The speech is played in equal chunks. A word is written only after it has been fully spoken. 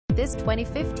This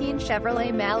 2015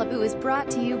 Chevrolet Malibu is brought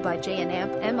to you by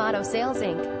J&M Auto Sales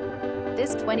Inc.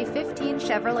 This 2015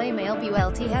 Chevrolet Malibu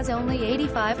LT has only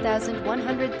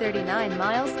 85,139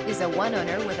 miles, is a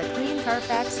one-owner with a clean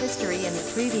Carfax history, and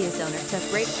the previous owner took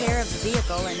great care of the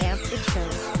vehicle and it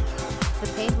shows. The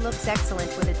paint looks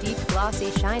excellent with a deep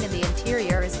glossy shine, and the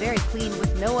interior is very clean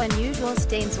with no unusual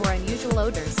stains or unusual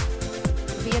odors.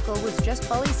 The vehicle was just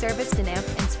fully serviced and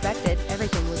inspected.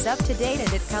 Everything was up to date,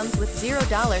 and it comes with $0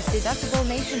 deductible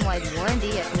nationwide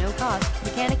warranty at no cost.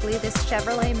 Mechanically, this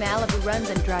Chevrolet Malibu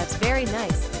runs and drives very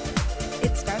nice.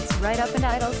 It starts right up and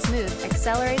idles smooth,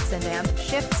 accelerates and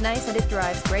shifts nice, and it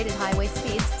drives great at highway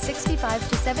speeds, 65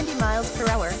 to 70 miles per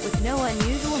hour, with no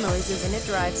unusual noises, and it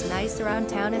drives nice around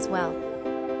town as well.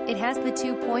 It has the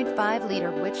 2.5-liter,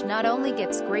 which not only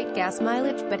gets great gas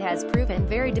mileage but has proven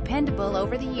very dependable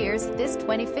over the years. This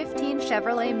 2015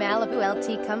 Chevrolet Malibu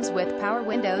LT comes with power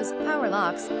windows, power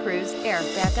locks, cruise, air,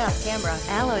 backup camera,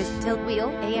 alloys, tilt wheel,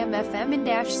 AM/FM and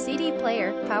CD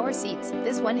player, power seats.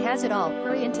 This one has it all.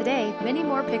 Hurry in today. Many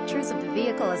more pictures of the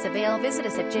vehicle is available. Visit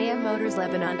us at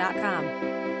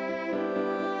jmmotorslebanon.com.